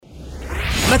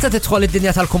Meta tidħol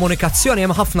id-dinja tal-komunikazzjoni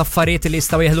hemm ħafna affarijiet li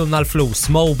jistgħu jeħlulna l-flus.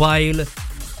 Mobile,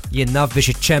 jinnaf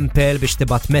biex iċċempel, biex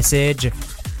tibgħat message,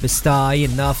 bista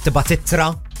jinnaf tibgħat ittra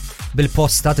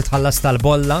bil-posta titħallas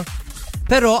tal-bolla.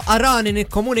 Però arani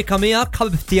nikkomunika miegħek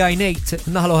ħabib tiegħi ngħid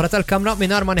naħa l-oħra tal-kamra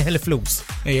mingħajr ma neħel flus.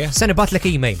 Se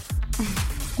nibgħatlek email.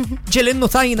 Ġiel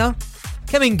innotajna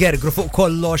kemm ingergru fuq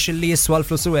kollox li jiswa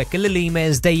l-flus u hekk, illi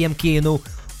l-emails dejjem kienu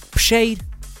b'xejn.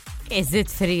 Iżid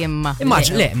free imma.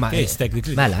 Immaġ, le, ma.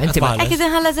 Mela, inti ma. Ekk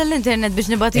ħallas l-internet biex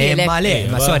nibatilek. Imma le,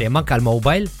 ma sorry, manka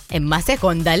l-mobile. Imma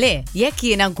sekonda le, jekk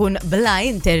jiena nkun bla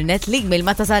internet l-email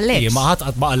ma tasallekx. Ma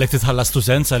ħadd ma qallek titħallas tu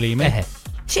sens għal-email.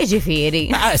 Xi ġifieri?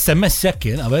 SMS hekk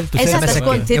jien qabel. Eżatt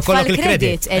kont titfal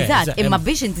credit, eżatt, imma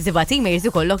biex inti tibgħat emails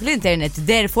ikollok l-internet,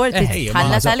 therefore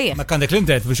titħallas għalih. Ma kandek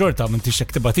l-internet biex xorta m'intix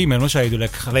hekk tibgħat email mhux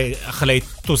jgħidulek ħalejt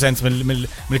tu sens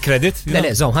mill-credit.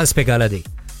 Le, żomm ħanspjegala di.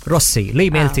 Rossi,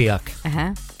 l-email tijak.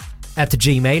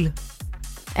 @gmail.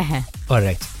 All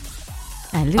right.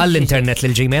 Għall-internet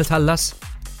l-Gmail tħallas?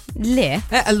 Le.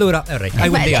 Allura, all right. I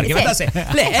will be arguing.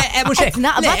 Le, mux qed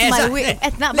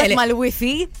naqbad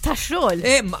mal-wifi tax-xogħol.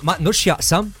 Ma nux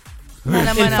jaqsam.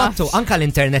 Il-fattu anka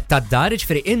l-internet tad-dar,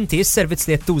 ġifieri inti s-servizz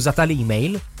li qed tuża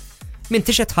tal-email min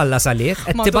tix qed tħallas għalih,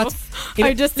 qed tibgħat.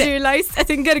 I just realized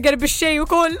qed ingerger bix-xejn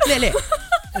ukoll. Le.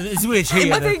 Żwieġ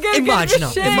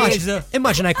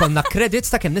Immaġina jkollna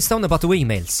credits ta' kemm nistgħu nibgħatu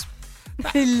emails.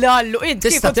 Illallu,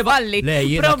 inti kif tballi.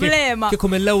 Problema.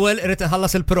 Kieku mill-ewwel irid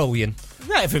inħallas il-pro jien.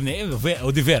 Ne, fimni,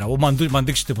 u di vera, u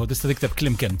m'għandekx tibgħu tista' tikteb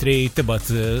klim kemm trid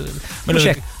tibgħat.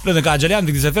 L-unika ħaġa li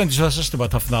għandek diżadvantage għax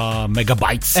tibgħat ħafna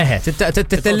megabytes.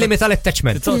 Tillimita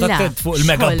l-attachment. Fuq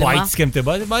il-megabytes kemm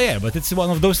tibgħat, ma jerba, it's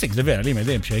one of those things, di vera, l-email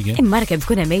dejjem xejn. Imma kemm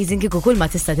tkun amazing kieku kull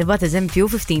ma tista' tibgħat eżempju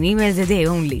 15 emails a day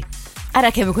only. Ara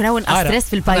kemm ikun hawn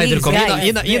stress fil-pajjiż.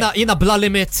 Jiena bla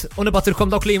limit u nibatilkom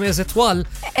dawk l-emails itwal.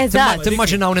 Eżatt.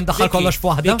 Timmaġinaw nindaħħal kollox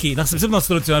f'waħda. Naħseb sibna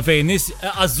soluzzjoni fejn nies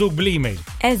għażżuk bl-email.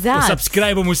 Eżatt. U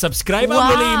subscribe u mhux subscribe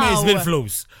għamlu l-emails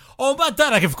bil-flus. U mbagħad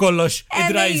tara kif kollox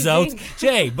id-dries out.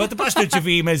 Xej, ma tibqax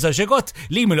tirċivi emails għal xi kod,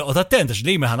 l-email qod attent għax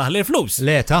l-email ħanaħli flus.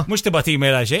 Leta. Mhux tibgħat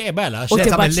email għal xejn, bela. U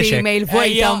tibgħat email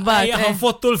vojta mbagħad. Ejja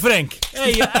ħanfottu l-Frank.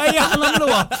 Ejja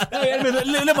ħanagħmluha.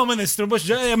 L-imma Ministru mhux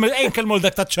kelmu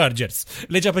dak ta' chargers.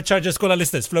 Li ġab iċ-chargers kollha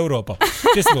l-istess fl-Ewropa.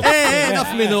 Tismu.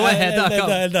 Naf minnu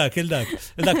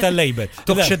dak tal-Label.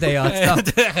 Tuħx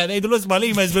idejat. Ngħidu l-isma'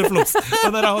 l-emails bil-flus.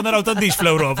 U naraw taddix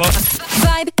fl-Ewropa.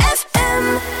 Vibe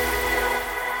FM.